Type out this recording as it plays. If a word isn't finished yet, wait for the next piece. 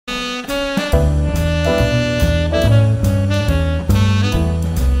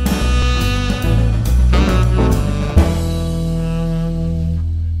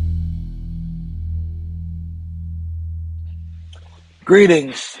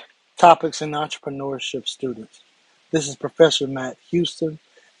Greetings, topics and entrepreneurship students. This is Professor Matt Houston,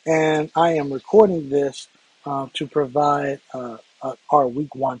 and I am recording this to provide our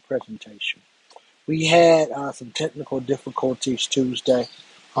week one presentation. We had some technical difficulties Tuesday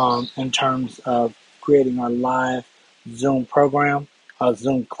in terms of creating our live Zoom program,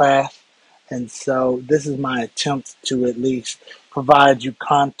 Zoom class, and so this is my attempt to at least provide you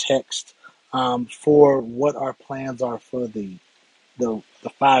context for what our plans are for the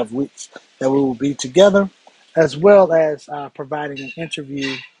 5 weeks that we will be together, as well as providing an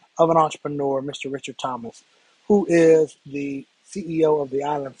interview of an entrepreneur, Mr. Richard Thomas, who is the CEO of the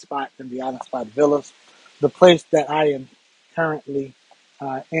Island Spot and the Island Spot Villas, the place that I am currently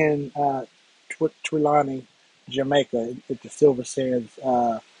in Trelawney, Jamaica, at the Silver Sands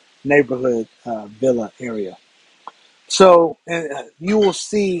neighborhood villa area. So you will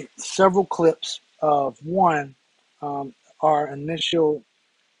see several clips of one, our initial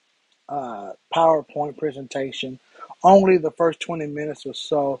PowerPoint presentation, only the first 20 minutes or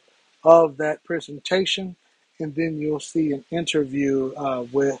so of that presentation, and then you'll see an interview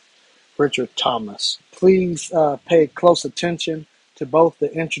with Richard Thomas. Please pay close attention to both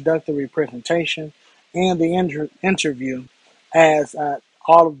the introductory presentation and the interview, as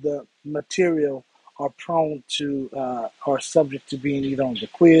all of the material are prone to or subject to being either on the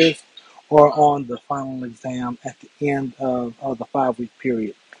quiz or on the final exam at the end of the 5-week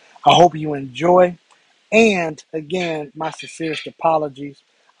period. I hope you enjoy. And again, my sincerest apologies.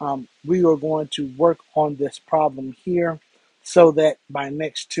 We are going to work on this problem here so that by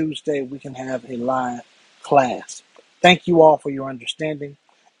next Tuesday we can have a live class. Thank you all for your understanding,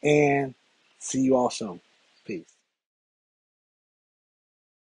 and see you all soon. Peace.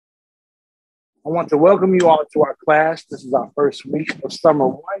 I want to welcome you all to our class. This is our first week of summer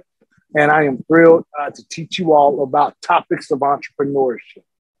one, and I am thrilled to teach you all about topics of entrepreneurship.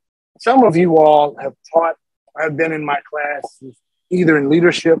 Some of you all have been in my classes, either in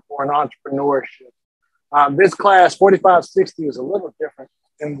leadership or in entrepreneurship. This class, 4560, is a little different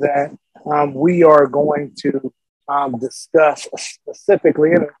in that we are going to discuss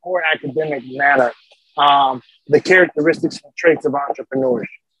specifically in a more academic manner the characteristics and traits of entrepreneurship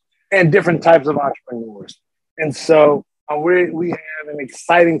and different types of entrepreneurs. And so we have an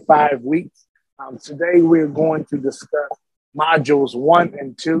exciting 5 weeks. Today, we're going to discuss modules 1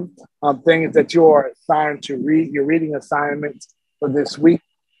 and 2, things that you are assigned to read, your reading assignments for this week,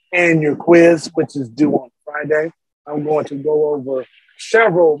 and your quiz, which is due on Friday. I'm going to go over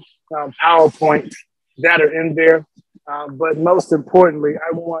several PowerPoints that are in there, but most importantly,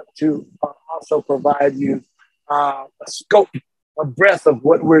 I want to also provide you a scope, a breadth of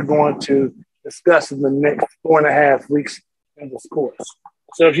what we're going to discuss in the next 4.5 weeks in this course.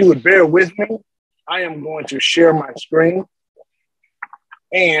 So if you would bear with me, I am going to share my screen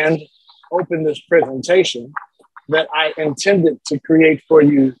and open this presentation that I intended to create for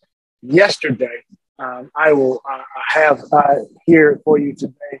you yesterday. I will have here for you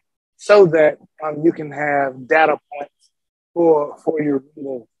today so that you can have data points for your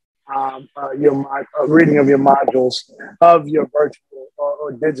reading of your modules of your virtual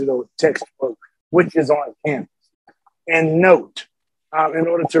or digital textbook, which is on campus. And note, in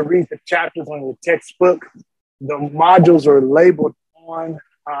order to read the chapters on your textbook, the modules are labeled on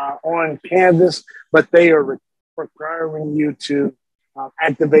Canvas, but they are requiring you to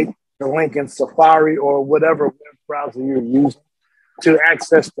activate the link in Safari or whatever web browser you're using to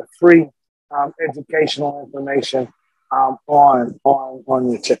access the free educational information on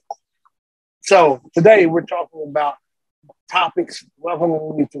your textbook. So today we're talking about topics,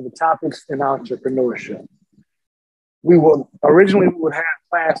 welcoming you to the topics in entrepreneurship. We would have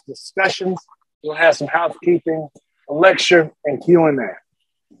class discussions. We'll have some housekeeping, a lecture, and Q&A.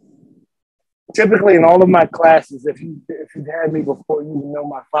 Typically, in all of my classes, if you've had me before, you know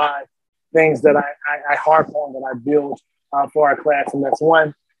my 5 things that I harp on, that I build for our class. And that's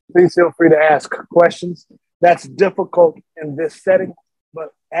 1, please feel free to ask questions. That's difficult in this setting,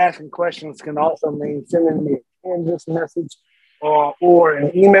 but asking questions can also mean sending me a Canvas message or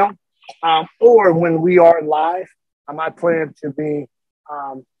an email. Or when we are live, I plan to be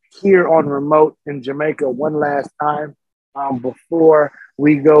here on remote in Jamaica one last time before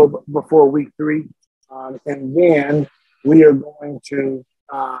week 3. And then we are going to,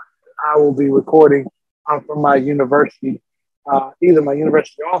 I will be recording from my university, either my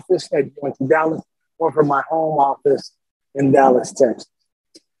university office at UNT Dallas or from my home office in Dallas, Texas.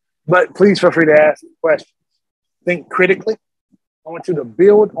 But please feel free to ask questions. Think critically. I want you to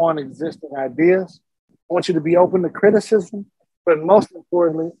build on existing ideas. I want you to be open to criticism, but most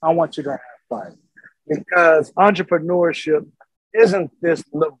importantly, I want you to have fun, because entrepreneurship isn't this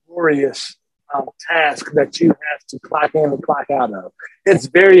laborious task that you have to clock in and clock out of. It's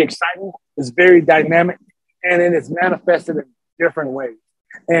very exciting. It's very dynamic, and it is manifested in different ways.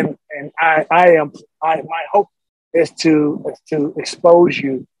 And my hope is to expose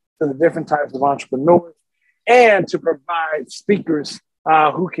you to the different types of entrepreneurs and to provide speakers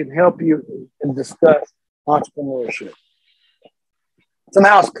who can help you and discuss entrepreneurship. Some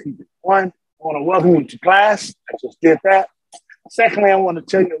housekeeping. One, I want to welcome you to class. I just did that. Secondly, I want to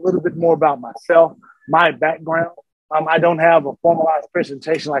tell you a little bit more about myself, my background. I don't have a formalized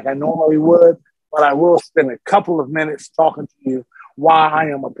presentation like I normally would, but I will spend a couple of minutes talking to you why I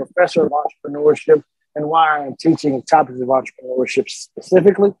am a professor of entrepreneurship and why I am teaching topics of entrepreneurship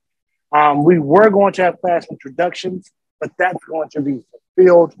specifically. We were going to have class introductions, but that's going to be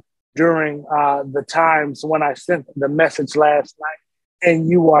fulfilled during the times when I sent the message last night, and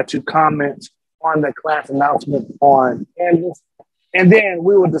you are to comment on the class announcement on Canvas. And then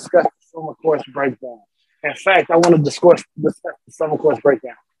we will discuss the summer course breakdown. In fact, I want to discuss the summer course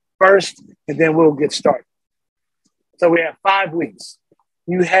breakdown first, and then we'll get started. So we have 5 weeks.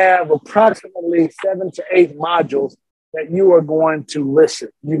 You have approximately 7 to 8 modules that you are going to listen.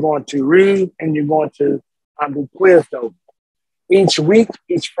 You're going to read, and you're going to be quizzed over. Each week,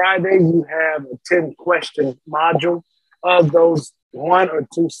 each Friday, you have a 10-question module of those 1 or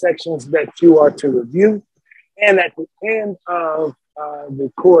 2 sections that you are to review. And at the end of the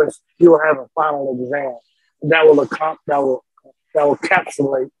course, you'll have a final exam that will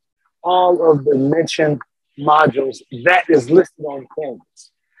encapsulate all of the mentioned modules that is listed on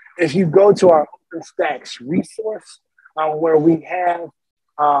Canvas. If you go to our OpenStax resource, where we have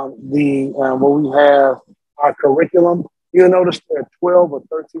our curriculum, you'll notice there are 12 or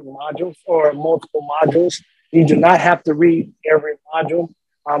 13 modules or multiple modules. You do not have to read every module.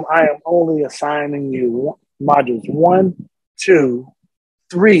 I am only assigning you modules 1, 2,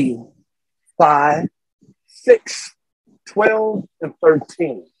 3, 5, 6, 12, and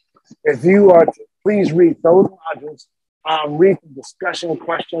 13. If you are to please read those modules, read the discussion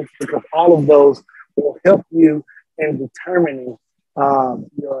questions, because all of those will help you in determining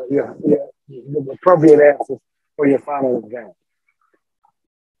the appropriate answers for your final exam.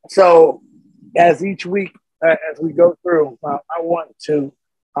 So as each week, as we go through, I want to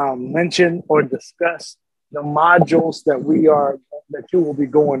mention or discuss the modules that you will be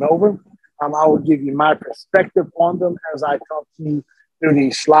going over. I will give you my perspective on them as I talk to you through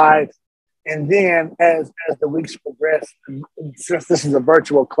these slides. And then as the weeks progress, since this is a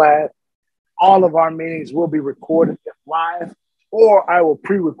virtual class, all of our meetings will be recorded live, or I will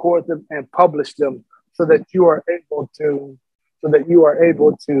pre-record them and publish them so that you are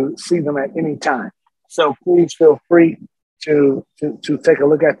able to see them at any time. So please feel free to take a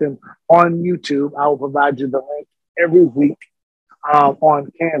look at them on YouTube. I will provide you the link every week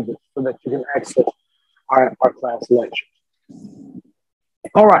on Canvas so that you can access our class lectures.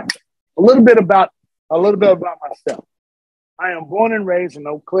 All right, a little bit about myself. I am born and raised in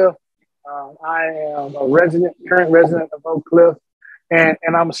Oak Cliff. I am a current resident of Oak Cliff, and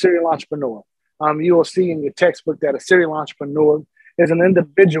I'm a serial entrepreneur. You will see in your textbook that a serial entrepreneur is an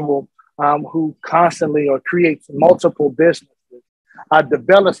individual who constantly or creates multiple businesses,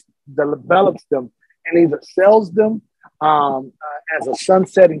 develops them, and either sells them as a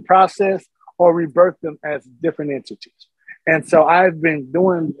sunsetting process or rebirth them as different entities. And so I've been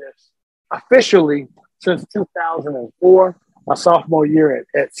doing this officially since 2004, my sophomore year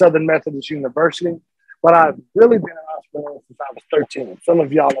at Southern Methodist University. But I've really been an entrepreneur since I was 13. Some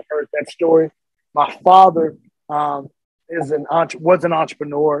of y'all have heard that story. My father was an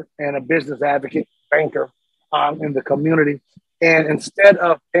entrepreneur and a business advocate, banker in the community. And instead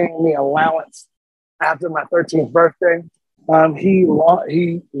of paying me allowance after my 13th birthday, he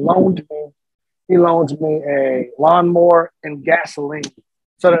loaned me a lawnmower and gasoline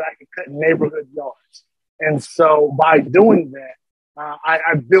so that I could cut neighborhood yards. And so by doing that,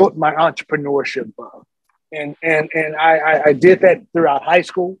 I built my entrepreneurship bug. And I did that throughout high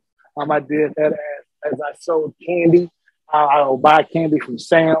school. I did that as I sold candy. I would buy candy from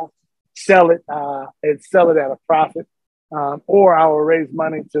Sam, sell it at a profit, or I would raise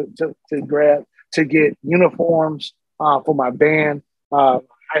money to get uniforms for my band,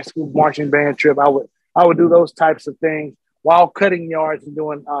 high school marching band trip. I would do those types of things while cutting yards and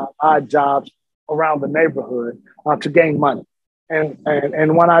doing odd jobs around the neighborhood to gain money.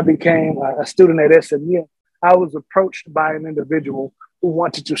 And when I became a student at SMU, I was approached by an individual who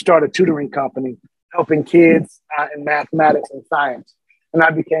wanted to start a tutoring company helping kids in mathematics and science. And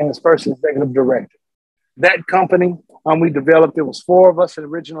I became his first executive director. That company, we developed, it was 4 of us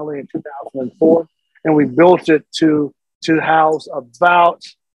originally in 2004, and we built it to to house about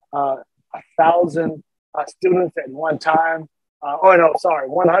 1,000 students at one time.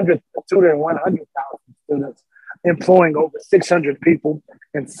 100 tutoring 100,000 students, employing over 600 people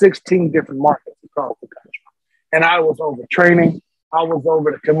in 16 different markets across the country. And I was over training. I was over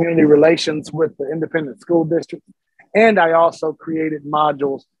the community relations with the independent school district. And I also created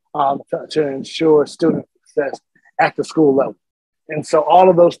modules to ensure student success at the school level. And so all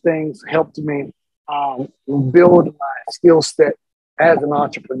of those things helped me build my skill set as an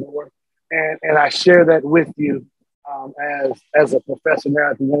entrepreneur. And I share that with you as a professor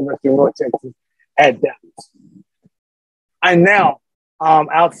now at the University of North Texas at Dallas. I now,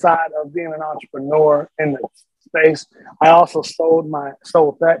 outside of being an entrepreneur in the space, I also sold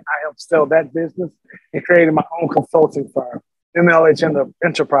that. I helped sell that business and created my own consulting firm, MLH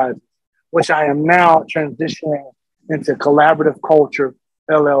Enterprises, which I am now transitioning into Collaborative Culture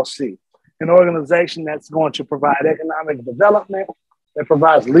LLC, an organization that's going to provide economic development, that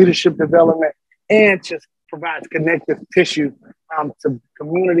provides leadership development, and just provides connective tissue to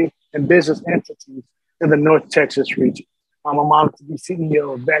community and business entities in the North Texas region. I'm honored to be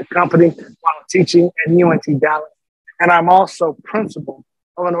CEO of that company while teaching at UNT Dallas. And I'm also principal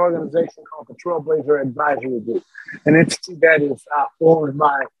of an organization called the Trailblazer Advisory Group, an entity that is formed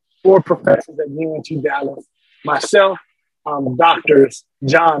by 4 professors at UNT Dallas, myself, Doctors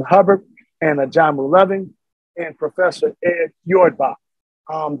John Hubbard and John Loving, and Professor Ed Yordbach.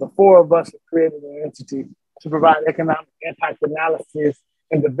 The 4 of us have created an entity to provide economic impact analysis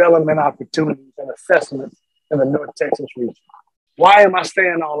and development opportunities and assessments in the North Texas region. Why am I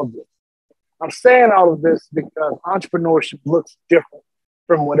saying all of this? I'm saying all of this because entrepreneurship looks different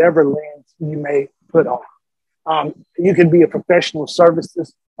from whatever lens you may put on. You can be a professional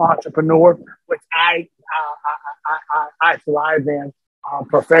services entrepreneur, which I thrive in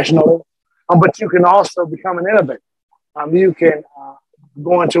professionally, but you can also become an innovator. You can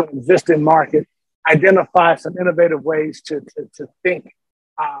go into an existing market, identify some innovative ways to think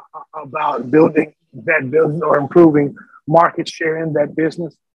about building that business or improving market share in that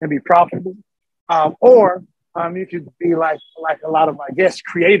business and be profitable. Or you could be like a lot of, I guess,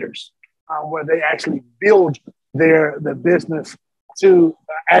 creators, where they actually build the business to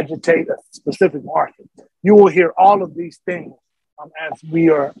agitate a specific market. You will hear all of these things as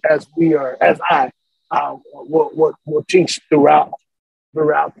I will teach throughout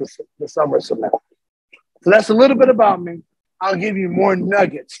the summer semester. So that's a little bit about me. I'll give you more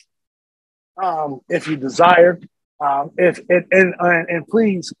nuggets if you desire. And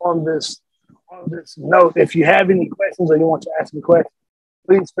please on this note, if you have any questions or you want to ask me questions,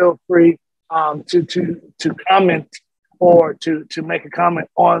 please feel free to comment or to make a comment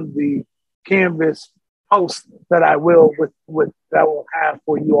on the Canvas post that I will have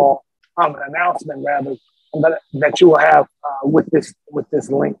for you all, an announcement rather that you will have with this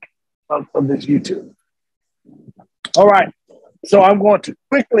link of this YouTube. All right, so I'm going to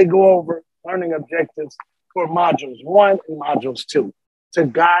quickly go over learning objectives for modules 1 and modules 2 to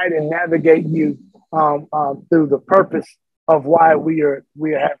guide and navigate you through the purpose of why we are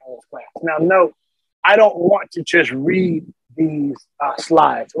having this class. Now, note, I don't want to just read these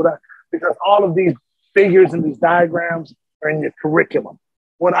slides because all of these figures and these diagrams are in your curriculum.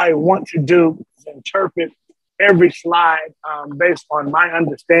 What I want to do is interpret every slide based on my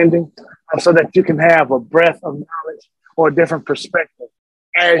understanding so that you can have a breadth of knowledge or a different perspective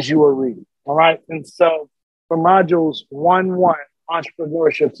as you are reading. All right. And so for modules 1.1,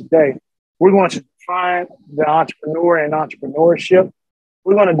 entrepreneurship today, we're going to define the entrepreneur and entrepreneurship.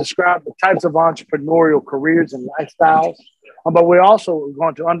 We're going to describe the types of entrepreneurial careers and lifestyles, but we're also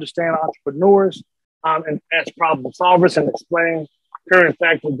going to understand entrepreneurs and as problem solvers and explain current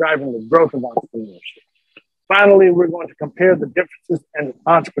factors driving the growth of entrepreneurship. Finally, we're going to compare the differences and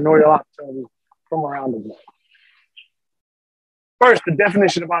entrepreneurial opportunities from around the globe. First, the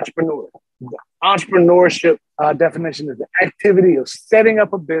definition of entrepreneur. The entrepreneurship definition is the activity of setting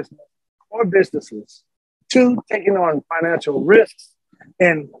up a business or businesses. 2, taking on financial risks.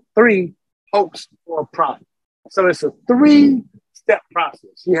 And 3, hopes for a profit. So it's a 3-step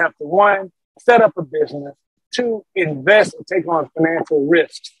process. You have to 1, set up a business, 2, invest and take on financial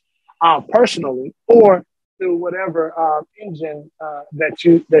risks personally or through whatever engine that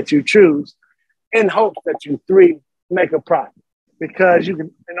you choose, in hopes that you 3, make a profit. Because you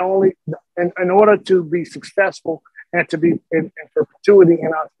can only, in order to be successful and to be in perpetuity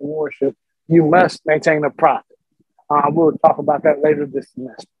in entrepreneurship, you must maintain a profit. We'll talk about that later this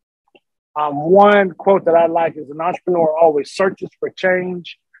semester. One quote that I like is an entrepreneur always searches for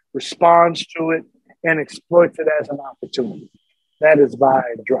change, responds to it, and exploits it as an opportunity. That is by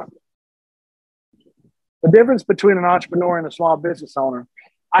Drucker. The difference between an entrepreneur and a small business owner,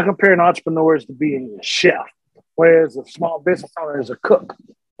 I compare an entrepreneur as to being a chef, whereas a small business owner is a cook.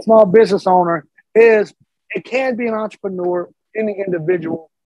 A small business owner it can be an entrepreneur, any individual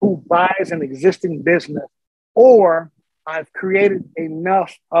who buys an existing business, or I've created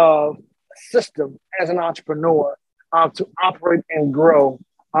enough of a system as an entrepreneur to operate and grow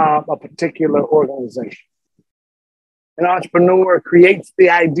a particular organization. An entrepreneur creates the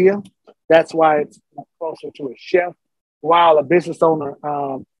idea. That's why it's closer to a chef, while a business owner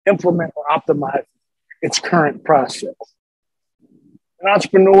implement or optimize its current process. An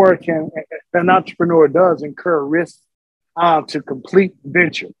entrepreneur does incur risks to complete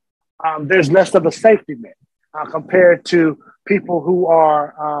venture. There's less of a safety net compared to people who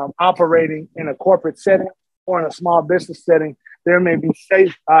are operating in a corporate setting or in a small business setting. There may be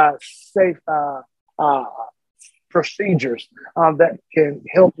safe procedures that can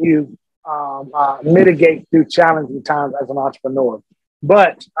help you mitigate through challenging times as an entrepreneur.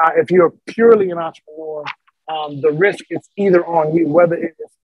 But if you're purely an entrepreneur, the risk is either on you, whether it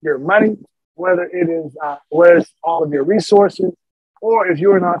is your money, whether it's all of your resources, or if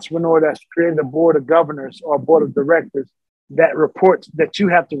you're an entrepreneur that's created a board of governors or a board of directors that you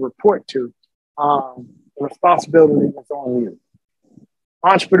have to report to, the responsibility is on you.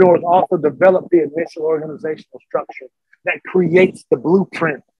 Entrepreneurs also develop the initial organizational structure that creates the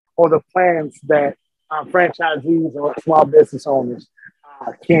blueprint or the plans that franchisees or small business owners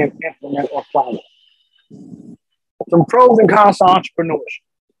can implement or follow. Some pros and cons to entrepreneurship.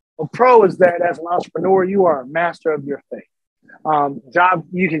 A pro is that as an entrepreneur, you are a master of your fate.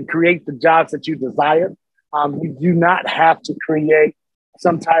 You can create the jobs that you desire. You do not have to create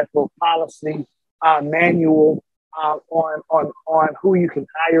some type of policy manual on who you can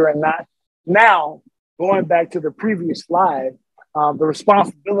hire and not. Now, going back to the previous slide, the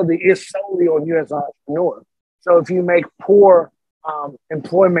responsibility is solely on you as an entrepreneur. So if you make poor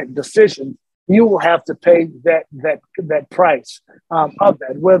employment decisions, you will have to pay that price of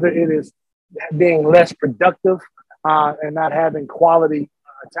that, whether it is being less productive and not having quality,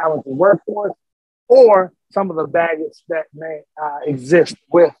 talented workforce, or some of the baggage that may exist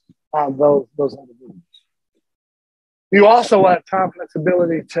with those individuals. You also have time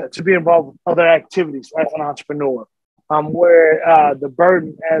flexibility to be involved with other activities as an entrepreneur, where the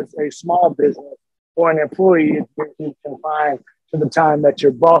burden as a small business or an employee is confined to the time that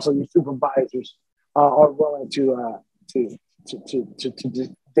your boss or your supervisors are willing to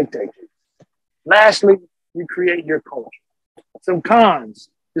dictate. Lastly, you create your culture. Some cons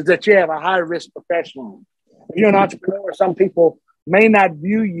is that you have a high risk professional. If you're an entrepreneur, some people may not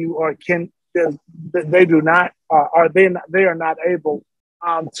view you or they are not able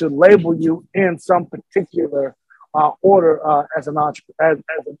to label you in some particular order as an entrepreneur,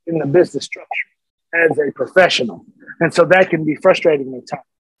 in the business structure, as a professional. And so that can be frustrating at times.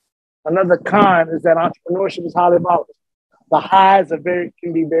 Another con is that entrepreneurship is highly volatile. The highs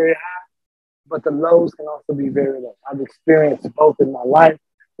can be very high, but the lows can also be very low. I've experienced both in my life,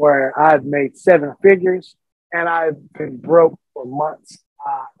 where I've made 7 figures and I've been broke for months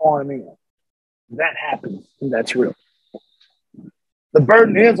on end. That happens, and that's real. The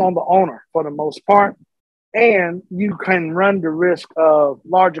burden is on the owner for the most part, and you can run the risk of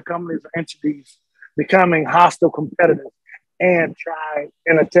larger companies or entities becoming hostile competitors and try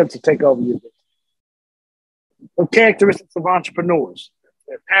and attempt to take over your business. The characteristics of entrepreneurs: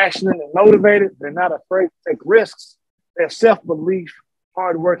 they're passionate and motivated. They're not afraid to take risks. They have self-belief,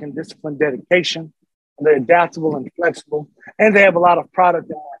 hard work, and discipline, dedication. They're adaptable and flexible, and they have a lot of product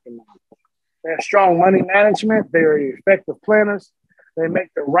and market knowledge. They have strong money management. They are effective planners. They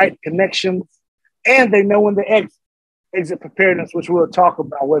make the right connections, and they know when to exit. Exit preparedness, which we'll talk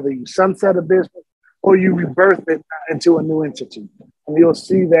about, whether you sunset a business or you rebirth it into a new entity. And you'll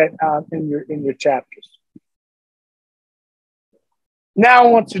see that in your chapters. Now I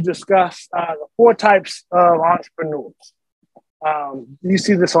want to discuss the 4 types of entrepreneurs. You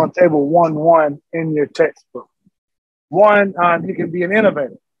see this on table 1.1 in your textbook. 1, you can be an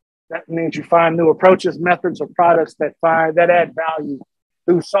innovator. That means you find new approaches, methods, or products that add value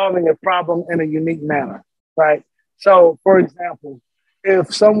through solving a problem in a unique manner, right? So, for example,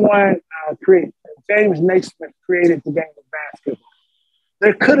 if someone James Naismith created the game of basketball,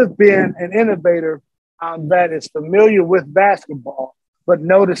 there could have been an innovator that is familiar with basketball, but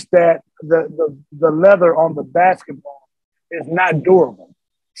noticed that the leather on the basketball is not durable.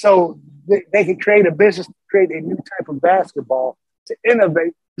 So they could create a business to create a new type of basketball to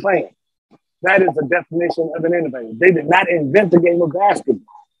innovate playing. That is the definition of an innovator. They did not invent the game of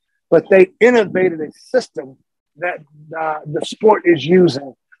basketball, but they innovated a system that the sport is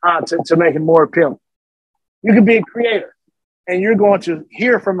using to make it more appealing. You can be a creator, and you're going to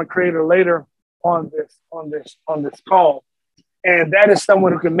hear from a creator later on this call. And that is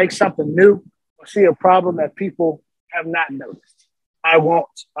someone who can make something new or see a problem that people have not noticed. I won't.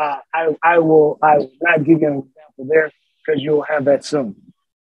 I will not give you an example there because you'll have that soon.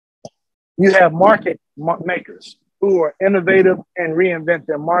 You have market makers who are innovative and reinvent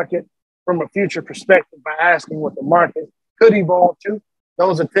their market from a future perspective by asking what the market could evolve to.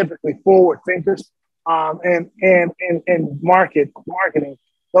 Those are typically forward thinkers. And marketing,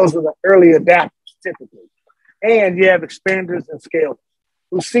 those are the early adapters typically. And you have expanders and scalers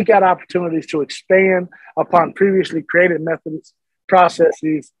who seek out opportunities to expand upon previously created methods,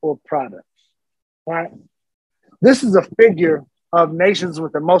 processes, or products. Right? This is a figure of nations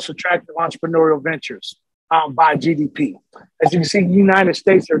with the most attractive entrepreneurial ventures by GDP. As you can see, the United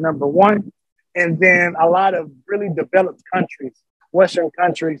States are number one, and then a lot of really developed countries, Western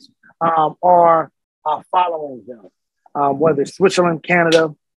countries, are following them, whether it's Switzerland,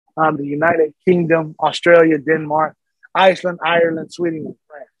 Canada, the United Kingdom, Australia, Denmark, Iceland, Ireland, Sweden, and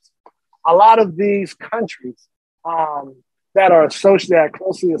France. A lot of these countries that are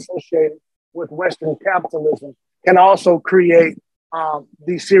closely associated with Western capitalism can also create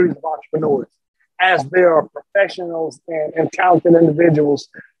these series of entrepreneurs, as there are professionals and talented individuals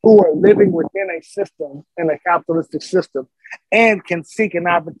who are living within a system, in a capitalistic system, and can seek an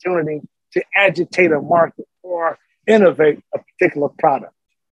opportunity to agitate a market or innovate a particular product.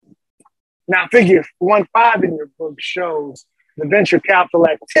 Now, figure 1.5 in your book shows the venture capital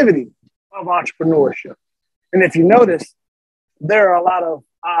activity of entrepreneurship. And if you notice, there are a lot of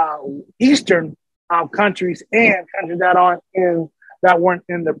Eastern countries and countries that weren't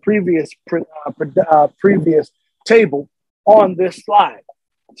in the previous table on this slide.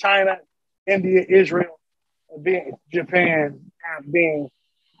 China, India, Israel, Japan being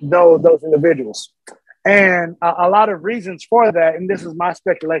those individuals. And a lot of reasons for that, and this is my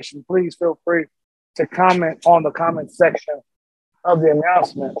speculation, please feel free to comment on the comment section of the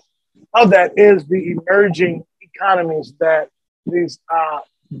announcement, of that is the emerging economies that these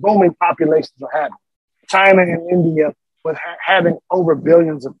booming populations are having. China and India, with having over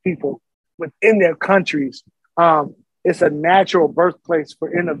billions of people within their countries, it's a natural birthplace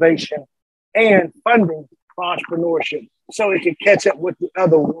for innovation and funding for entrepreneurship, so it can catch up with the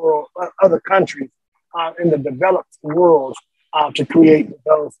other countries in the developed world to create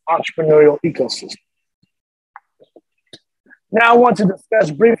those entrepreneurial ecosystems. Now I want to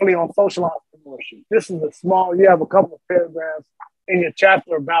discuss briefly on social entrepreneurship. This is you have a couple of paragraphs in your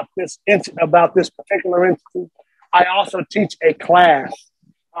chapter about this particular entity. I also teach a class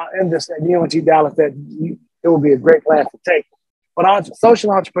in this at UNT Dallas that it will be a great class to take. But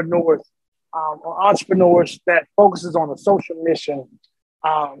social entrepreneurs are entrepreneurs that focuses on a social mission,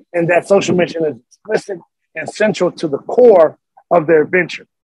 and that social mission is explicit and central to the core of their venture.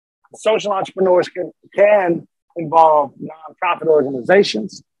 Social entrepreneurs can involve nonprofit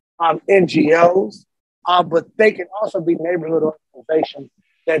organizations, NGOs, but they can also be neighborhood organizations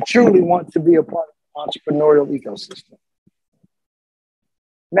that truly want to be a part of the entrepreneurial ecosystem.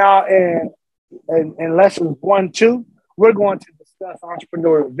 Now, in lessons 1, 2, we're going to discuss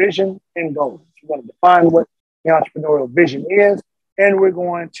entrepreneurial vision and goals. We're going to define what the entrepreneurial vision is, and we're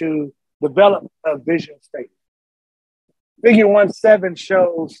going to develop a vision statement. Figure 1.7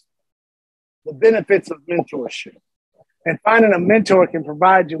 shows the benefits of mentorship. And finding a mentor can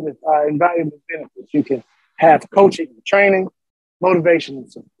provide you with invaluable benefits. You can have coaching and training, motivation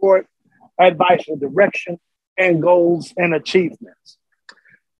and support, advice and direction, and goals and achievements.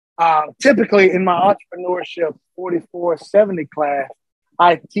 Typically in my entrepreneurship 4470 class,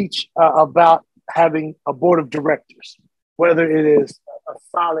 I teach about having a board of directors, whether it is a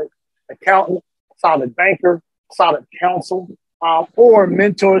solid accountant, solid banker, solid counsel, or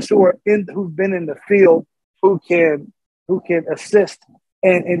mentors who've been in the field who can assist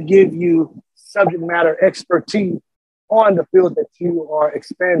and give you subject matter expertise on the field that you are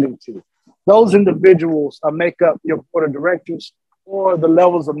expanding to. Those individuals make up your board of directors or the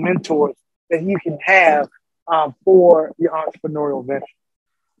levels of mentors that you can have for your entrepreneurial venture.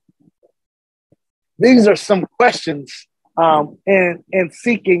 These are some questions in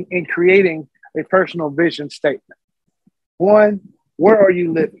seeking and creating a personal vision statement. 1, where are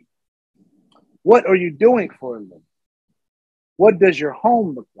you living? What are you doing for a living? What does your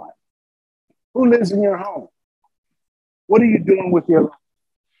home look like? Who lives in your home? What are you doing with your life?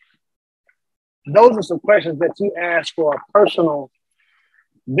 Those are some questions that you ask for a personal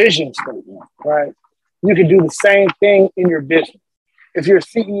vision statement, right? You can do the same thing in your business. If you're a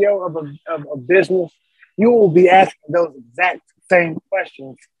CEO of a business, you will be asking those exact same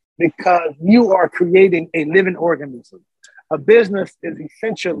questions because you are creating a living organism. A business is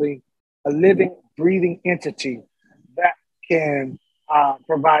essentially a living, breathing entity that can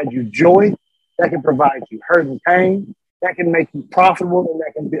provide you joy, that can provide you hurt and pain, that can make you profitable, and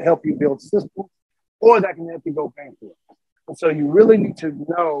that can help you build systems, or that can help you go bankrupt. And so you really need to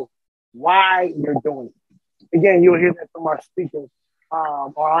know why you're doing it. Again, you'll hear that from our speakers,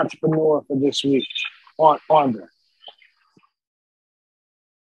 our entrepreneur for this week on there.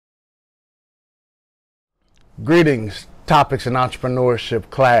 Greetings, Topics in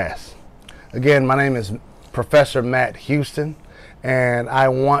Entrepreneurship class. Again, my name is Professor Matt Houston, and I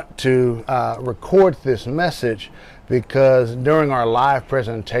want to record this message because during our live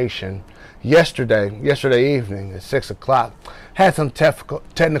presentation yesterday evening at 6 o'clock, had some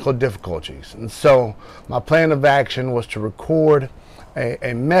technical difficulties. And so my plan of action was to record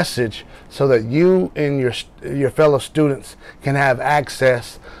a message so that you and your fellow students can have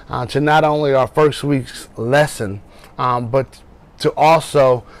access to not only our first week's lesson, but to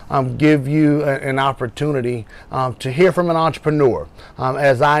also give you an opportunity to hear from an entrepreneur.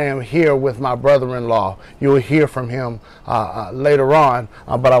 As I am here with my brother-in-law, you'll hear from him later on,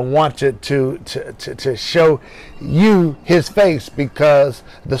 but I wanted to show you his face because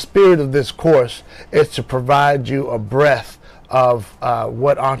the spirit of this course is to provide you a breath of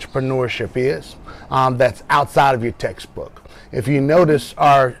what entrepreneurship is that's outside of your textbook. If you notice,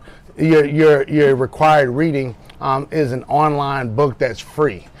 your required reading is an online book that's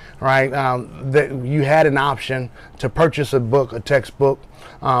free, right? That you had an option to purchase a book, a textbook,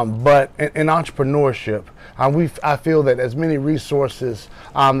 but in entrepreneurship, I feel that as many resources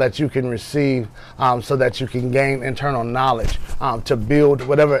that you can receive so that you can gain internal knowledge to build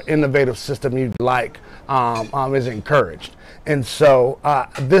whatever innovative system you'd like is encouraged. And so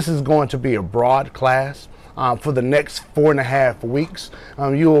this is going to be a broad class. For the next 4.5 weeks,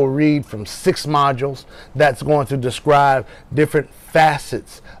 you will read from 6 modules that's going to describe different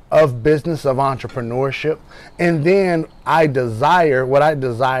facets of business, of entrepreneurship. And then what I desire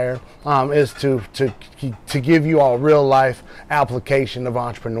is to give you all real life application of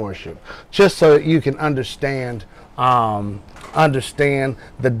entrepreneurship, just so that you can understand the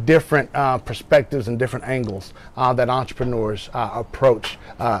different perspectives and different angles that entrepreneurs approach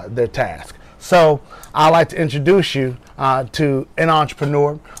their task. So I'd like to introduce you to an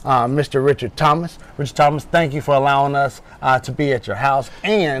entrepreneur, Mr. Richard Thomas. Richard Thomas, thank you for allowing us to be at your house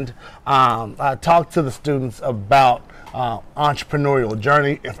and talk to the students about entrepreneurial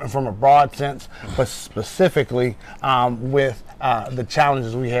journey from a broad sense, but specifically with the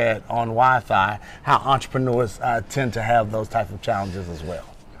challenges we had on Wi-Fi, how entrepreneurs tend to have those type of challenges as well.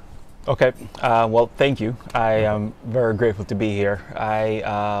 Okay, well, thank you. I am very grateful to be here.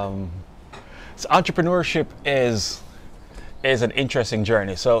 So entrepreneurship is an interesting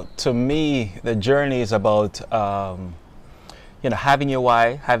journey. So to me, the journey is about having your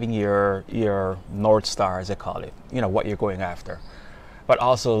why, having your North Star, as they call it. What you're going after, but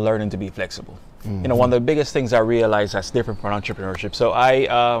also learning to be flexible. Mm-hmm. One of the biggest things I realized that's different from entrepreneurship. So I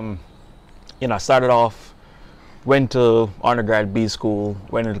started off, went to undergrad B school,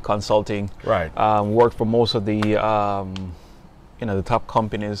 went into consulting. Right. Worked for most of the the top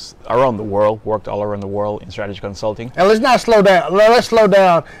companies around the world, worked all around the world in strategy consulting. And let's not slow down. Let's slow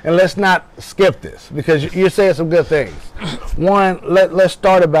down and let's not skip this because you're saying some good things. One, let's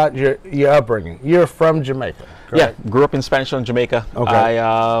start about your upbringing. You're from Jamaica, correct? Yeah, grew up in Spanish Town, Jamaica. Okay.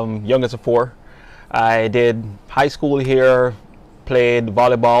 I youngest of 4. I did high school here, played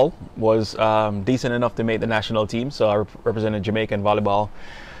volleyball, was decent enough to make the national team, so I represented Jamaica in volleyball.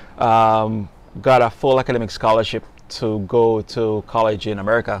 Got a full academic scholarship to go to college in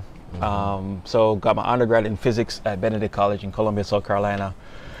America. Mm-hmm. So got my undergrad in physics at Benedict College in Columbia, South Carolina.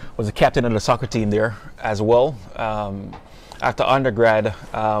 Was a captain of the soccer team there as well. After undergrad,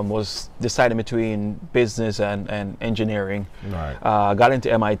 was deciding between business and engineering. Right. Got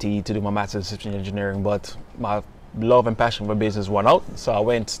into MIT to do my master's in engineering, but my love and passion for business won out. So I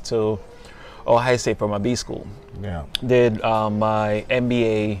went to Ohio State for my B school. Yeah. Did my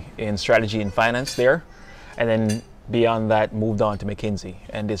MBA in strategy and finance there, and then beyond that, moved on to McKinsey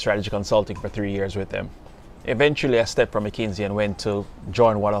and did strategy consulting for 3 years with them. Eventually, I stepped from McKinsey and went to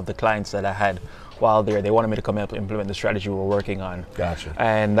join one of the clients that I had while there. They wanted me to come and implement the strategy we were working on. Gotcha.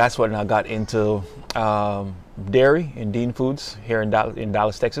 And that's when I got into dairy in Dean Foods here in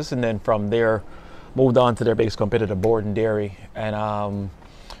Dallas, Texas. And then from there, moved on to their biggest competitor, Borden Dairy. And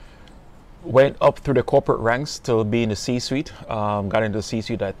went up through the corporate ranks to be in the C-suite. Got into the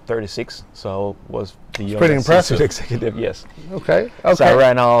C-suite at 36, so was the youngest pretty impressive C-suite executive. Yes. Okay. So I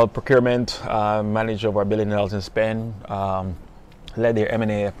ran all procurement, managed over $1 billion in spend. led their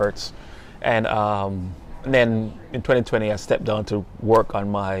M&A efforts. And then in 2020, I stepped down to work on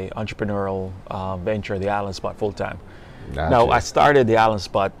my entrepreneurial venture, the Island Spot, full time. Gotcha. Now, I started the Island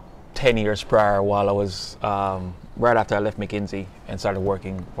Spot 10 years prior while I was, right after I left McKinsey and started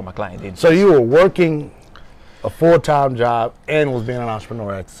working for my client. So you were working a full-time job and was being an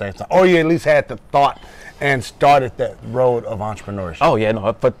entrepreneur at the same time, or you at least had the thought and started that road of entrepreneurship? Oh yeah,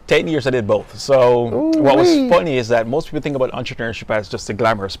 no, for 10 years I did both. So what was funny is that most people think about entrepreneurship as just a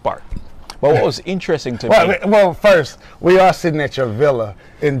glamorous part. But what was interesting to me... Well, first, we are sitting at your villa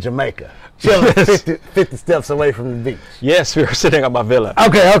in Jamaica, chilling 50 steps away from the beach. Yes, we were sitting at my villa.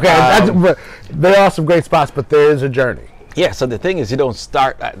 Okay. But there are some great spots, but there is a journey. Yeah, so the thing is, you don't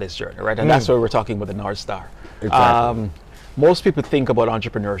start at this journey, right? And that's why we're talking about the North Star. Exactly. Most people think about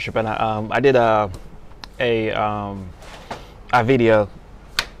entrepreneurship, and I did a video,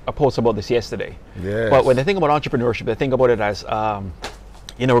 a post about this yesterday. Yes. But when they think about entrepreneurship, they think about it as,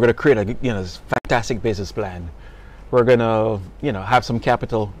 we're going to create a this fantastic business plan. We're going to, have some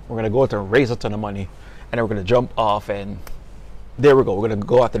capital. We're going to go out and raise a ton of money, and then we're going to jump off, and there we go. We're going to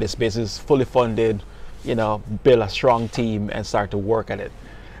go after this business, fully funded, build a strong team and start to work at it.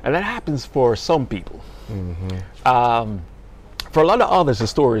 And that happens for some people. For a lot of others, the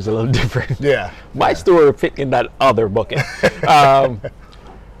story is a little different. Yeah. My story fit in that other bucket.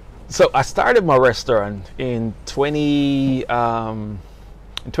 So I started my restaurant in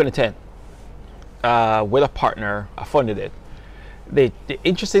 2010 with a partner. I funded it. The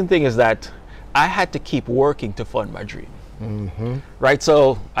interesting thing is that I had to keep working to fund my dream. Right?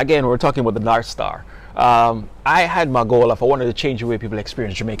 So again, we're talking about the North Star. I had my goal of I wanted to change the way people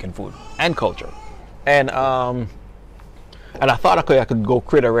experience Jamaican food and culture. And I thought I could go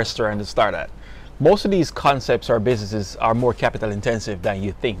create a restaurant to start at. Most of these concepts or businesses are more capital intensive than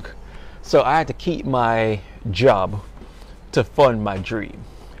you think. So I had to keep my job to fund my dream.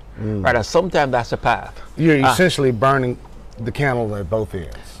 Right? And sometimes that's the path. You're essentially burning the candle at both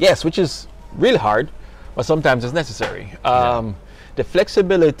ends. Yes, which is really hard, but sometimes it's necessary. The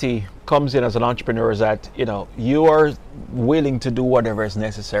flexibility comes in as an entrepreneur is that, you are willing to do whatever is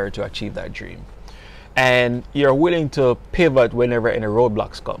necessary to achieve that dream. And you're willing to pivot whenever any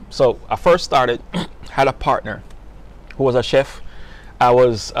roadblocks come. So I first started, had a partner who was a chef. I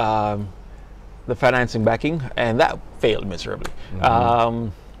was the financing backing, and that failed miserably.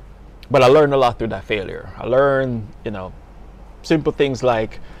 But I learned a lot through that failure. I learned, simple things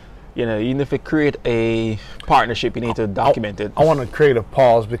like, even if you create a partnership, you need to document it. I want to create a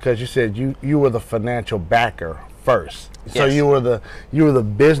pause because you said you were the financial backer first. So Yes. you were the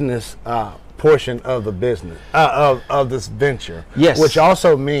business portion of the business of this venture. Yes. Which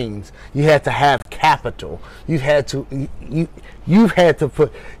also means you had to have capital. You had to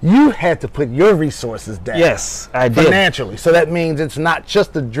put your resources down. Yes, I did. Financially. So that means it's not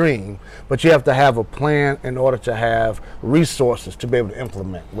just a dream, but you have to have a plan in order to have resources to be able to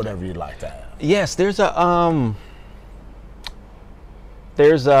implement whatever you'd like to have. Yes, there's a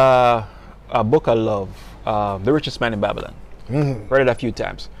book I love, The Richest Man in Babylon. Read it a few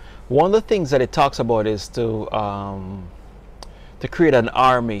times. One of the things that it talks about is to create an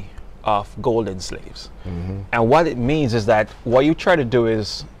army of golden slaves. And what it means is that what you try to do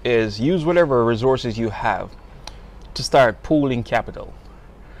is use whatever resources you have to start pooling capital.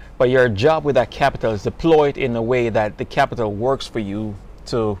 But your job with that capital is deploy it in a way that the capital works for you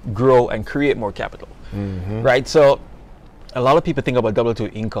to grow and create more capital. Right? So a lot of people think about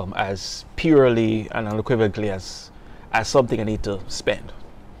W-2 income as purely and unequivocally as something I need to spend.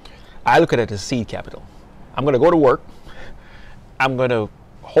 I look at it as seed capital. I'm going to go to work. I'm going to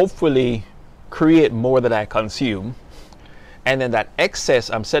hopefully create more than I consume. And then that excess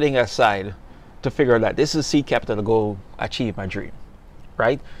I'm setting aside to figure out that this is seed capital to go achieve my dream.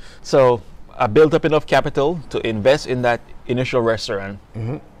 Right? So I built up enough capital to invest in that initial restaurant.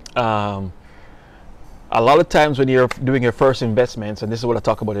 A lot of times when you're doing your first investments, and this is what I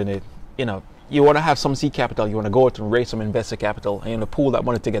talk about in it, you want to have some seed capital, you want to go out and raise some investor capital, and you want to pool that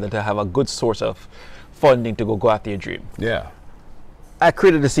money together to have a good source of funding to go after your dream. Yeah. I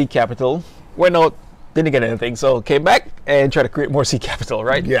created the seed capital, went out, didn't get anything, so came back and tried to create more seed capital,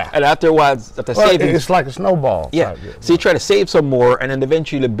 right? Yeah. And after a while, saving, it's like a snowball. yeah. So you try to save some more, and then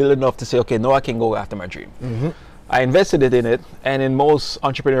eventually build enough to say, okay, now I can go after my dream. I invested it in it, and in most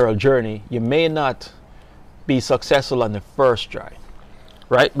entrepreneurial journey, you may not be successful on the first try,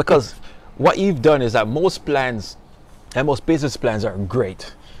 right? Because what you've done is that most plans and most business plans are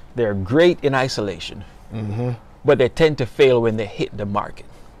great. They're great in isolation, but they tend to fail when they hit the market,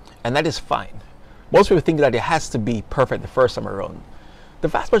 and that is fine. Most people think that it has to be perfect the first time around, the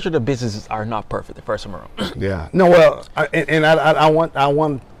vast majority of businesses are not perfect the first time around. Yeah. No. Well, I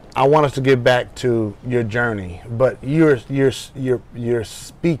want us to get back to your journey, but you're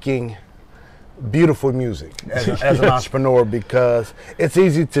speaking beautiful music as an entrepreneur, because it's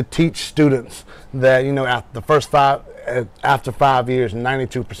easy to teach students that, you know, after 5 years,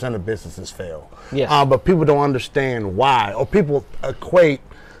 92% of businesses fail. Yes. But people don't understand why, or people equate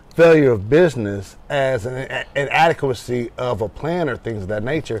failure of business as an inadequacy of a plan or things of that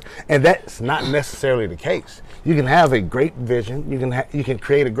nature, and that's not necessarily the case. You can have a great vision, you can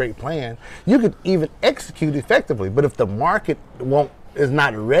create a great plan, you could even execute effectively, but if the market is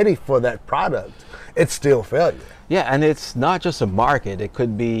not ready for that product, it's still failure. Yeah, and it's not just a market. It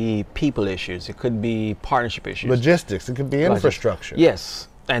could be people issues. It could be partnership issues. Logistics. It could be infrastructure. Yes,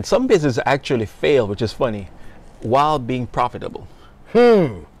 and some businesses actually fail, which is funny, while being profitable.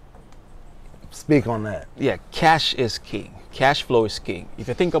 Speak on that. Yeah, cash is king. Cash flow is king. If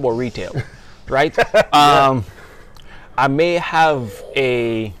you think about retail, right? I may have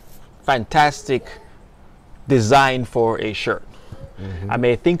a fantastic design for a shirt. I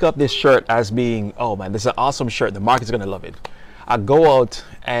may think of this shirt as being, oh man, this is an awesome shirt. The market's gonna love it. I go out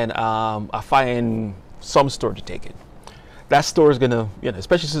and I find some store to take it. That store is gonna, you know,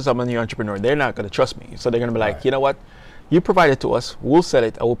 especially since I'm a new entrepreneur, they're not gonna trust me. So they're gonna be like, you know what? You provide it to us, we'll sell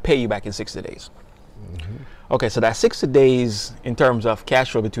it, I will pay you back in 60 days. Okay, so that 60 days in terms of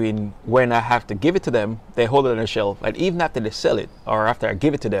cash flow between when I have to give it to them, they hold it on the shelf, and even after they sell it, or after I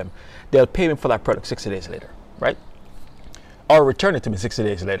give it to them, they'll pay me for that product 60 days later, right? Or return it to me 60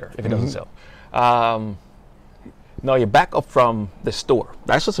 days later if it doesn't sell. Now you're back up from the store.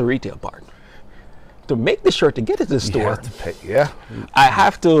 That's just a retail part. To make the shirt, to get it to the store, You have to pay, yeah. I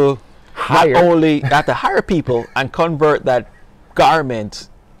have to Hire. I have to hire people and convert that garment,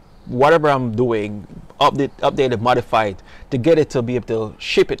 whatever I'm doing, updated, modified, to get it to be able to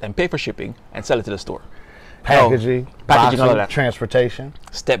ship it and pay for shipping and sell it to the store. Packaging, Packaging, all of that. transportation.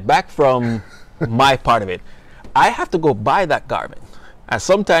 Step back from my part of it. I have to go buy that garment, and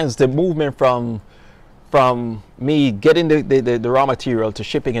sometimes the movement from me getting the raw material to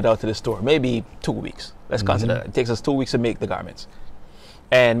shipping it out to the store, maybe 2 weeks. Let's consider that. It takes us 2 weeks to make the garments,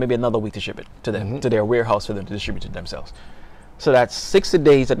 and maybe another week to ship it to them, to their warehouse for them to distribute it themselves. So that's 60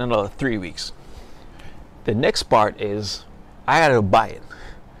 days and another 3 weeks. The next part is I gotta buy it.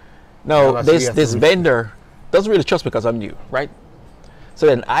 Now this vendor doesn't really trust me because I'm new, right? So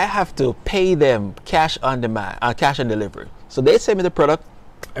then I have to pay them cash on demand, cash on delivery. So they send me the product.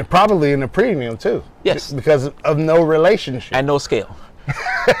 And probably in a premium too. Yes. Because of no relationship. And no scale.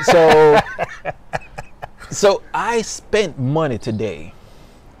 So I spent money today,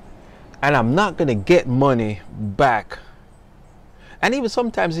 and I'm not gonna get money back. And even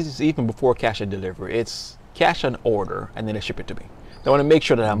sometimes it's even before cash on delivery. It's cash on order, and then they ship it to me. They want to make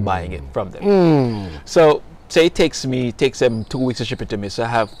sure that I'm buying it from them. So say it takes them 2 weeks to ship it to me. So I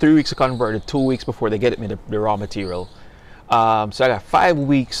have 3 weeks to convert it, 2 weeks before they get me the raw material. So I got 5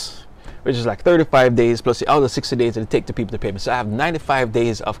 weeks, which is like 35 days plus the other 60 days that it takes the people to pay me. So I have 95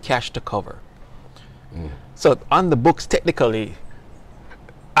 days of cash to cover. So on the books, technically,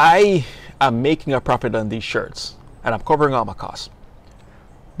 I am making a profit on these shirts, and I'm covering all my costs.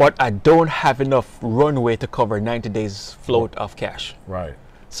 But I don't have enough runway to cover 90 days float of cash. Right.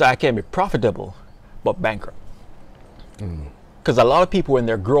 So I can be profitable, but bankrupt. Because a lot of people, when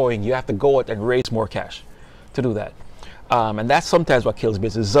they're growing, you have to go out and raise more cash to do that. And that's sometimes what kills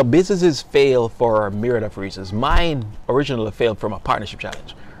businesses. So businesses fail for a myriad of reasons. Mine originally failed from a partnership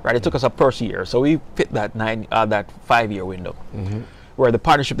challenge, right? It took us a first year. So we fit that 5-year window where the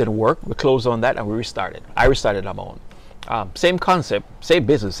partnership didn't work. We closed on that and we restarted. I restarted on my own. Same concept, same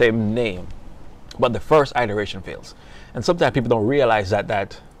business, same name, but the first iteration fails. And sometimes people don't realize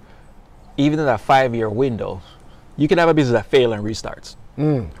that even in that 5-year window, you can have a business that fails and restarts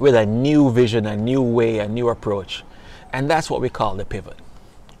with a new vision, a new way, a new approach. And that's what we call the pivot,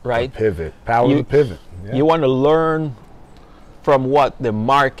 right? The pivot, power of the pivot. Yeah. You want to learn from what the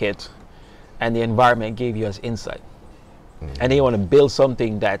market and the environment gave you as insight. And then you want to build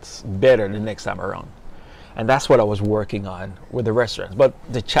something that's better the next time around. And that's what I was working on with the restaurants. But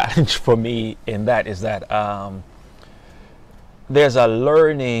the challenge for me in that is that there's a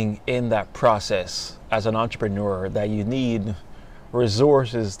learning in that process as an entrepreneur that you need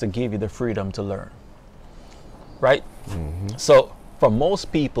resources to give you the freedom to learn, right? So for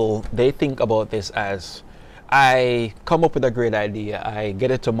most people, they think about this as, I come up with a great idea, I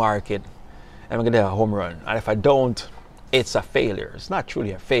get it to market, and I'm gonna get a home run. And if I don't, it's a failure. It's not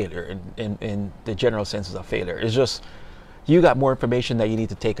truly a failure in the general sense of a failure. It's just you got more information that you need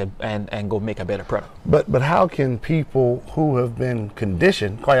to take and go make a better product. But how can people who have been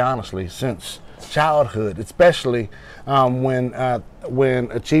conditioned, quite honestly, since childhood, especially when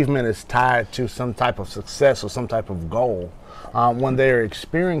achievement is tied to some type of success or some type of goal, when they're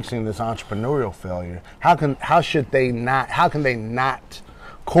experiencing this entrepreneurial failure, how can they not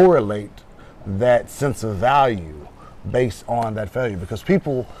correlate that sense of value based on that failure? Because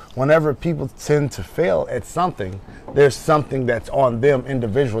whenever people tend to fail at something, there's something that's on them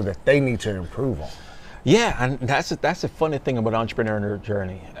individually that they need to improve on. Yeah, and that's a funny thing about entrepreneurial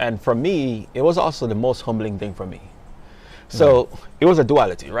journey. And for me, it was also the most humbling thing for me. So it was a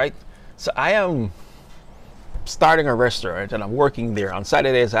duality, right? So I am starting a restaurant and I'm working there. On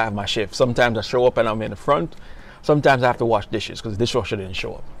Saturdays, I have my shift. Sometimes I show up and I'm in the front. Sometimes I have to wash dishes because the dishwasher didn't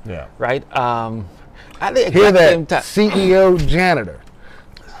show up. Yeah. Right? At the Hear exact that, same time. CEO, janitor,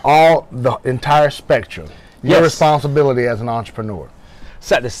 all the entire spectrum. Your Yes. responsibility as an entrepreneur.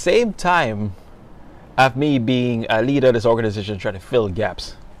 So at the same time of me being a leader of this organization trying to fill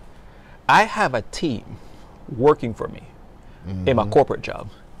gaps, I have a team working for me in my corporate job.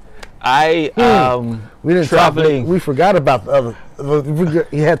 We didn't traveling. We forgot about the other.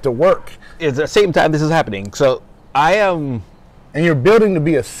 You had to work. It's the same time this is happening. So I am. And you're building to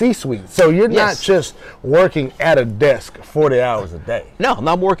be a C-suite. So you're not Yes. just working at a desk 40 hours a day. No, I'm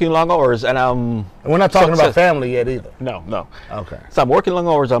not working long hours, and And we're not talking about family yet either. No. Okay. So I'm working long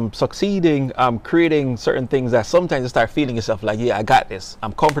hours. I'm succeeding. I'm creating certain things that sometimes you start feeling yourself like, yeah, I got this.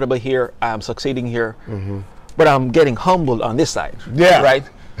 I'm comfortable here. I'm succeeding here. But I'm getting humbled on this side. Yeah. Right.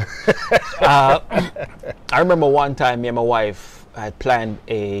 I remember one time, me and my wife had planned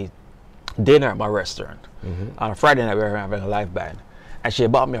a dinner at my restaurant. On a Friday night, we were having a live band, and she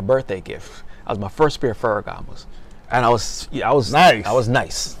had bought me a birthday gift. That was my first pair of Ferragamos, and I was Nice. I was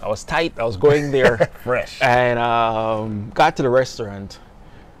nice. I was tight. I was going there Fresh. and got to the restaurant.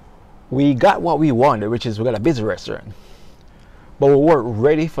 We got what we wanted, which is we got a busy restaurant, but we weren't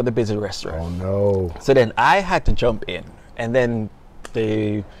ready for the busy restaurant. Oh no. So then I had to jump in, and then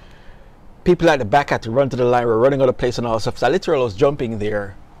the people at the back had to run to the line. We're running out of place and all that stuff. So I literally was jumping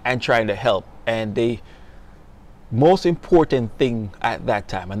there and trying to help. And the most important thing at that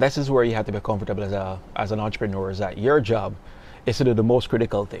time, and this is where you have to be comfortable as an entrepreneur, is that your job is to do the most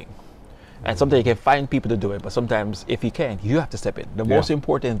critical thing. And sometimes you can find people to do it, but sometimes if you can't, you have to step in. The most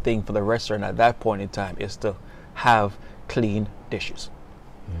important thing for the restaurant at that point in time is to have clean dishes.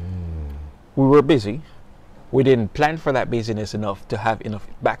 We were busy. We didn't plan for that busyness enough to have enough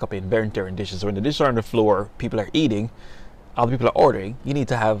backup inventory and dishes. So when the dishes are on the floor, people are eating, other people are ordering, you need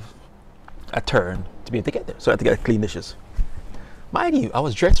to have a turn to be able to get there. So I had to get clean dishes. Mind you, I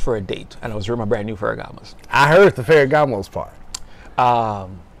was dressed for a date and I was wearing my brand new Ferragamos. I heard the Ferragamos part.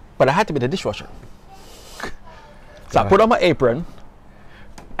 But I had to be the dishwasher. So I put on my apron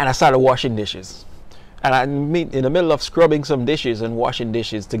and I started washing dishes. And I'm in the middle of scrubbing some dishes and washing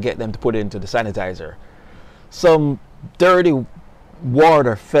dishes to get them to put into the sanitizer. Some dirty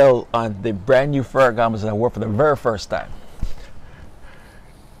water fell on the brand new Ferragamos that I wore for the very first time.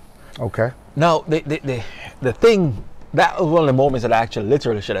 Okay. Now, the thing, that was one of the moments that I actually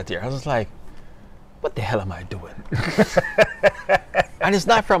literally shed a tear. I was like, what the hell am I doing? And it's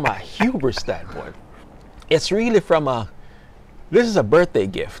not from a hubris standpoint. It's really from this is a birthday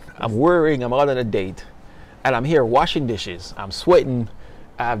gift. I'm out on a date, and I'm here washing dishes. I'm sweating.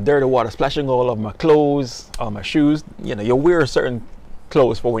 I have dirty water splashing all over my clothes, on my shoes. You know, you wear certain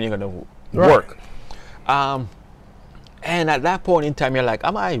clothes for when you're going to work. And at that point in time, you're like,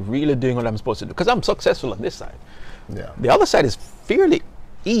 am I really doing what I'm supposed to do? Because I'm successful on this side. Yeah. The other side is fairly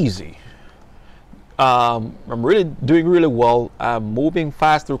easy. I'm really doing really well. I'm moving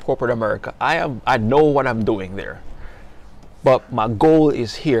fast through corporate America. I know what I'm doing there. But my goal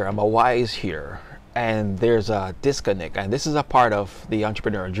is here and my why is here. And there's a disconnect. And this is a part of the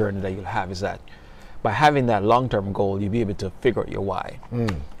entrepreneurial journey that you'll have, is that by having that long-term goal, you'll be able to figure out your why.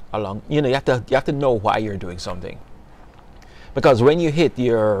 You have to know why you're doing something. Because when you hit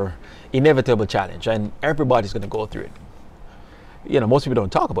your inevitable challenge, and everybody's going to go through it. You know, most people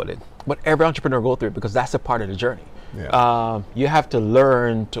don't talk about it, but every entrepreneur go through it because that's a part of the journey. Yeah. You have to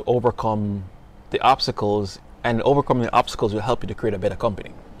learn to overcome the obstacles, and overcoming the obstacles will help you to create a better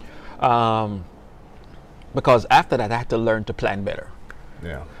company. Because after that, I had to learn to plan better.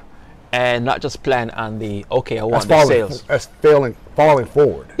 Yeah. And not just plan on the, okay, I want the sales. That's falling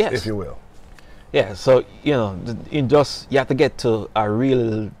forward, Yes. if you will. Yeah, so you know, you have to get to a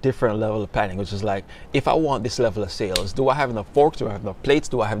real different level of planning, which is like, if I want this level of sales, do I have enough forks? Do I have enough plates?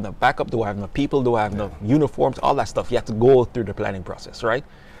 Do I have enough backup? Do I have enough people? Do I have enough uniforms? All that stuff. You have to go through the planning process, right?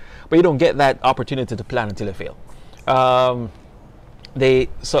 But you don't get that opportunity to plan until you fail. They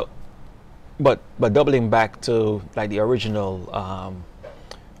so, but doubling back to like the original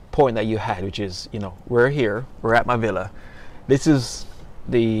point that you had, which is, we're here, we're at my villa. This is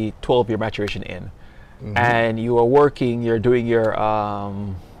the 12-year maturation inn, and you are working, you're doing your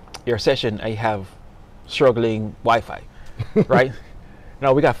session, and you have struggling Wi-Fi, right?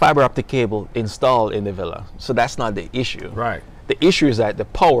 Now we got fiber optic cable installed in the villa, so that's not the issue. Right. The issue is that the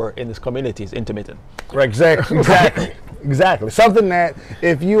power in this community is intermittent. Right, exactly. Something that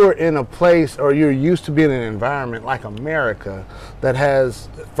if you are in a place or you're used to being in an environment like America that has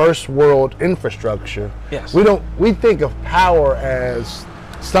first world infrastructure, yes, we think of power as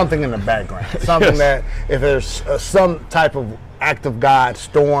something in the background, something that if there's some type of act of God,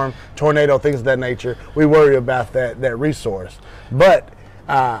 storm, tornado, things of that nature, we worry about that resource. But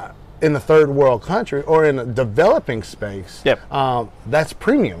in a third world country or in a developing space, that's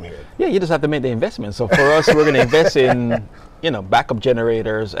premium here. Yeah, you just have to make the investment. So for us, we're going to invest in, backup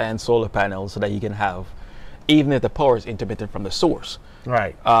generators and solar panels so that you can have, even if the power is intermittent from the source,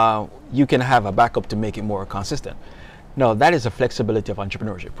 right? You can have a backup to make it more consistent. No, that is the flexibility of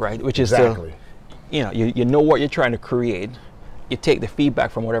entrepreneurship, right? Which is exactly, you know what you're trying to create. You take the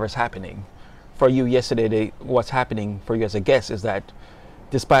feedback from whatever's happening. For you yesterday, what's happening for you as a guest is that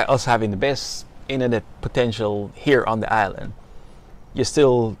despite us having the best internet potential here on the island, you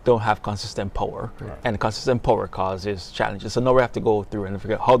still don't have consistent power, right. And consistent power causes challenges. So now we have to go through and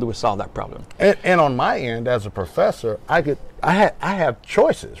figure out how do we solve that problem. And on my end, as a professor, I have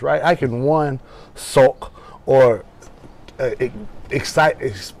choices, right? I can sulk or expect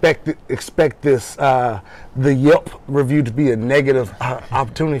this the Yelp review to be a negative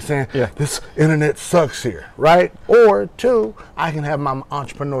opportunity, saying this internet sucks here, right? Or two, I can have my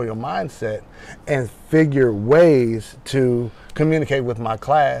entrepreneurial mindset and figure ways to communicate with my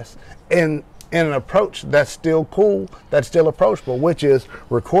class in an approach that's still cool, that's still approachable, which is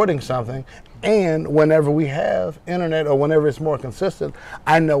recording something. And whenever we have internet or whenever it's more consistent,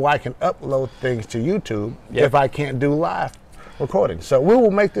 I know I can upload things to YouTube if I can't do live recording. So we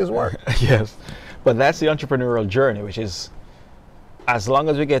will make this work. Yes, but that's the entrepreneurial journey, which is as long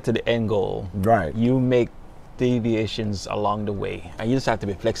as we get to the end goal, right? You make deviations along the way, and you just have to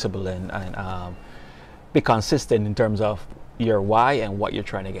be flexible and be consistent in terms of your why and what you're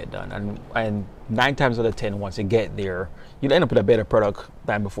trying to get done. And 9 times out of 10, once you get there, you'll end up with a better product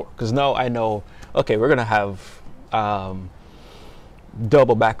than before. Because now I know, okay, we're gonna have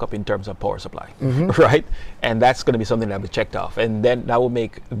double backup in terms of power supply, right? And that's gonna be something that will be checked off, and then that will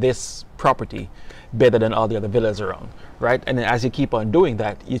make this property better than all the other villas around, right? And then as you keep on doing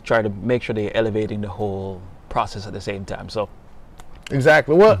that, you try to make sure they're elevating the whole process at the same time. So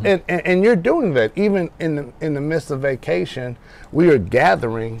exactly. Well, and you're doing that even in the midst of vacation. We are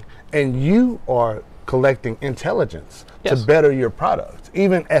gathering, and you are collecting intelligence to better your product.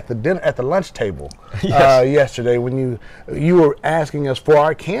 Even at the lunch table yesterday, when you were asking us for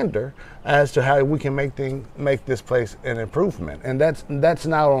our candor as to how we can make this place an improvement, and that's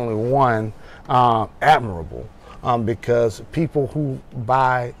not only one admirable, because people who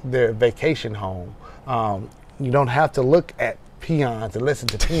buy their vacation home, you don't have to look at peons and listen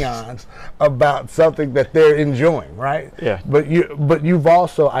to peons about something that they're enjoying, right? Yeah. But you've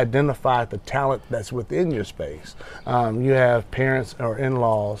also identified the talent that's within your space. You have parents or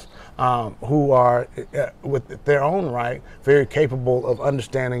in-laws who are, with their own right, very capable of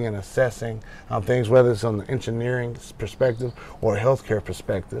understanding and assessing things, whether it's on the engineering perspective or a healthcare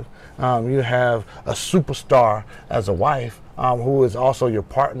perspective. You have a superstar as a wife who is also your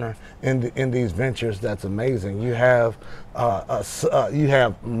partner in these ventures. That's amazing. You have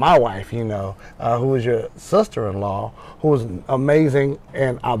my wife, who is your sister-in-law, who is amazing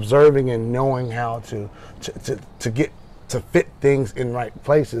and observing and knowing how to fit things in right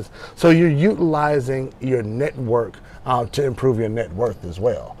places. So you're utilizing your network to improve your net worth as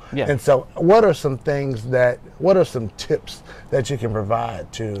well. Yeah. And so what are some tips that you can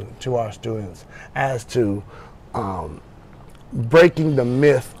provide to our students as to breaking the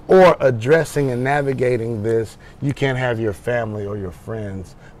myth or addressing and navigating this? You can't have your family or your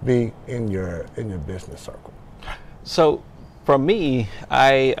friends be in your business circle. So for me,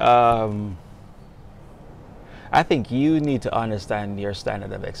 I think you need to understand your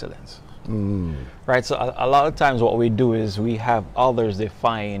standard of excellence. Right? So a lot of times what we do is we have others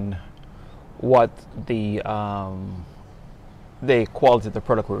define what the quality of the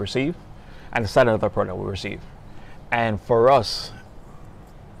product we receive and the standard of the product we receive. And for us,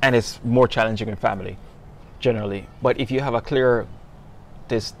 and it's more challenging in family generally, but if you have a clear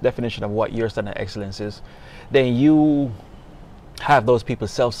definition of what your standard of excellence is, then you have those people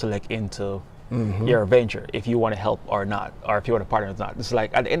self-select into your venture, if you want to help or not, or if you want to partner or not. It's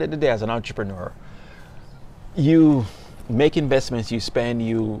like at the end of the day, as an entrepreneur, you make investments, you spend,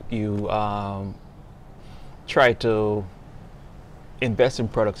 you try to invest in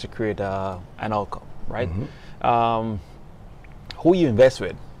products to create an outcome, right? Who you invest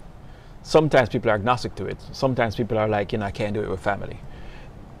with, sometimes people are agnostic to it. Sometimes people are like, I can't do it with family.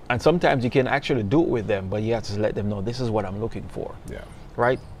 And sometimes you can actually do it with them, but you have to let them know this is what I'm looking for. Yeah.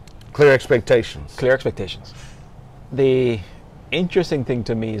 Right? Clear expectations. Clear expectations. The interesting thing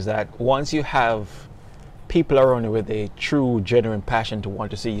to me is that once you have people around you with a true, genuine passion to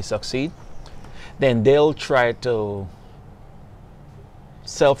want to see you succeed, then they'll try to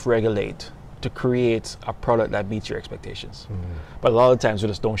self-regulate to create a product that meets your expectations. But a lot of times we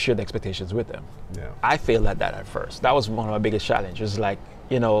just don't share the expectations with them. Yeah. I failed at that at first. That was one of my biggest challenges. Like,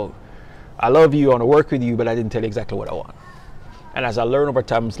 I love you, I want to work with you, but I didn't tell you exactly what I want. And as I learn over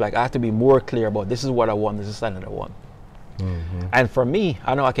time, it's like I have to be more clear about this is what I want, this is something I want. And for me,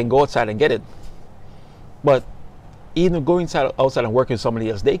 I know I can go outside and get it, but even going outside and working with somebody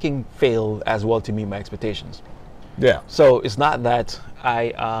else, they can fail as well to meet my expectations. Yeah. So it's not that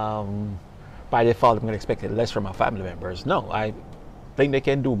I, by default, I'm going to expect it less from my family members. No, I think they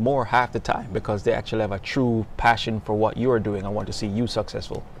can do more half the time because they actually have a true passion for what you are doing. I want to see you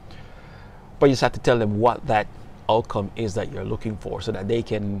successful. But you just have to tell them what that outcome is that you're looking for so that they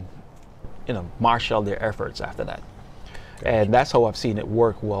can, marshal their efforts after that. And that's how I've seen it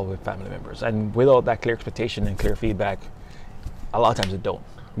work well with family members. And without that clear expectation and clear feedback, a lot of times it don't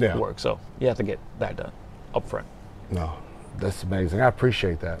work. So you have to get that done up front. No, that's amazing. I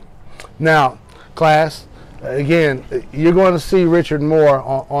appreciate that. Now, class, again, you're going to see Richard more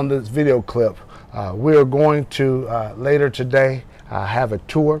on this video clip. We are going to, later today, have a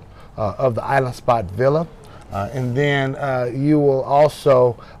tour of the Island Spot Villa. And then you will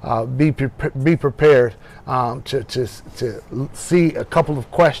also be prepared to see a couple of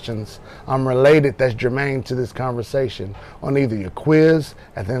questions related that's germane to this conversation on either your quiz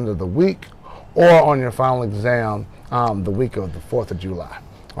at the end of the week or on your final exam the week of the 4th of July.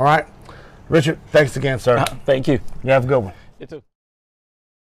 All right? Richard, thanks again, sir. Thank you. You have a good one. You too.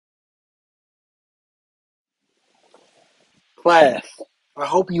 Class, I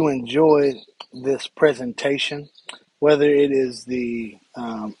hope you enjoyed this presentation, whether it is the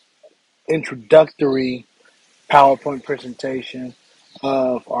introductory PowerPoint presentation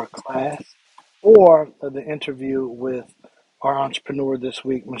of our class or the interview with our entrepreneur this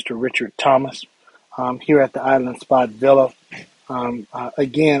week, Mr. Richard Thomas, here at the Island Spot Villa.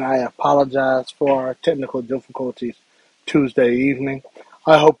 Again, I apologize for our technical difficulties Tuesday evening.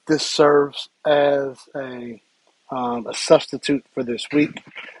 I hope this serves as a substitute for this week.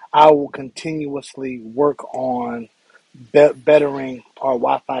 I will continuously work on bettering our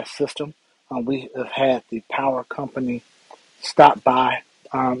Wi-Fi system. We have had the power company stop by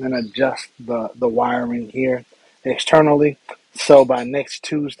and adjust the wiring here externally. So by next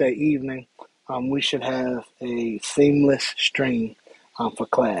Tuesday evening, we should have a seamless stream for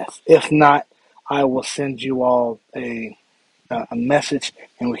class. If not, I will send you all a message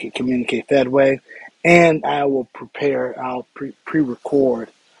and we can communicate that way. And I will I'll pre-record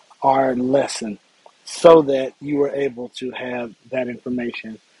our lesson so that you are able to have that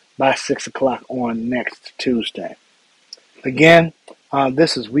information by 6 o'clock on next Tuesday. Again,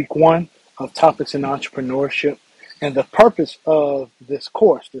 this is week 1 of Topics in Entrepreneurship. And the purpose of this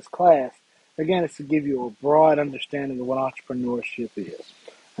course, this class, again, is to give you a broad understanding of what entrepreneurship is.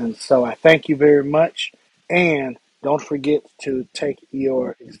 And so I thank you very much. And don't forget to take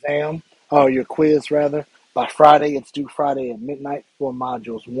your exam, or your quiz rather, by Friday. It's due Friday at midnight for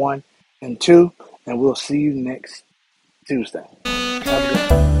modules 1 and 2. And we'll see you next Tuesday.